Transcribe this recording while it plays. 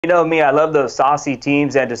You know me, I love those saucy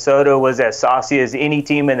teams, and Desoto was as saucy as any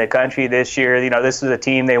team in the country this year. You know, this was a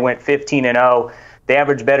team, they went 15-0. They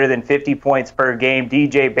averaged better than 50 points per game.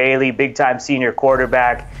 DJ Bailey, big-time senior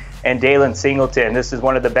quarterback, and Dalen Singleton. This is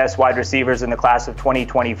one of the best wide receivers in the class of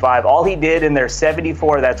 2025. All he did in their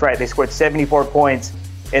 74, that's right, they scored 74 points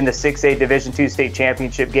in the 6A Division II state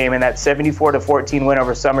championship game in that 74-14 win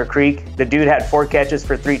over Summer Creek. The dude had 4 catches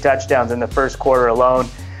for 3 touchdowns in the first quarter alone.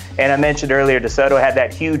 And I mentioned earlier, Desoto had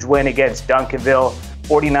that huge win against Duncanville,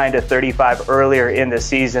 49-35 earlier in the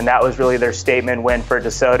season. That was really their statement win for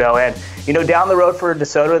Desoto. And, you know, down the road for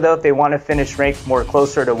Desoto, though, if they want to finish ranked more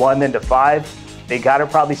closer to 1 than to 5, they got to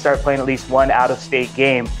probably start playing at least one out-of-state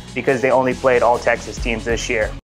game because they only played all Texas teams this year.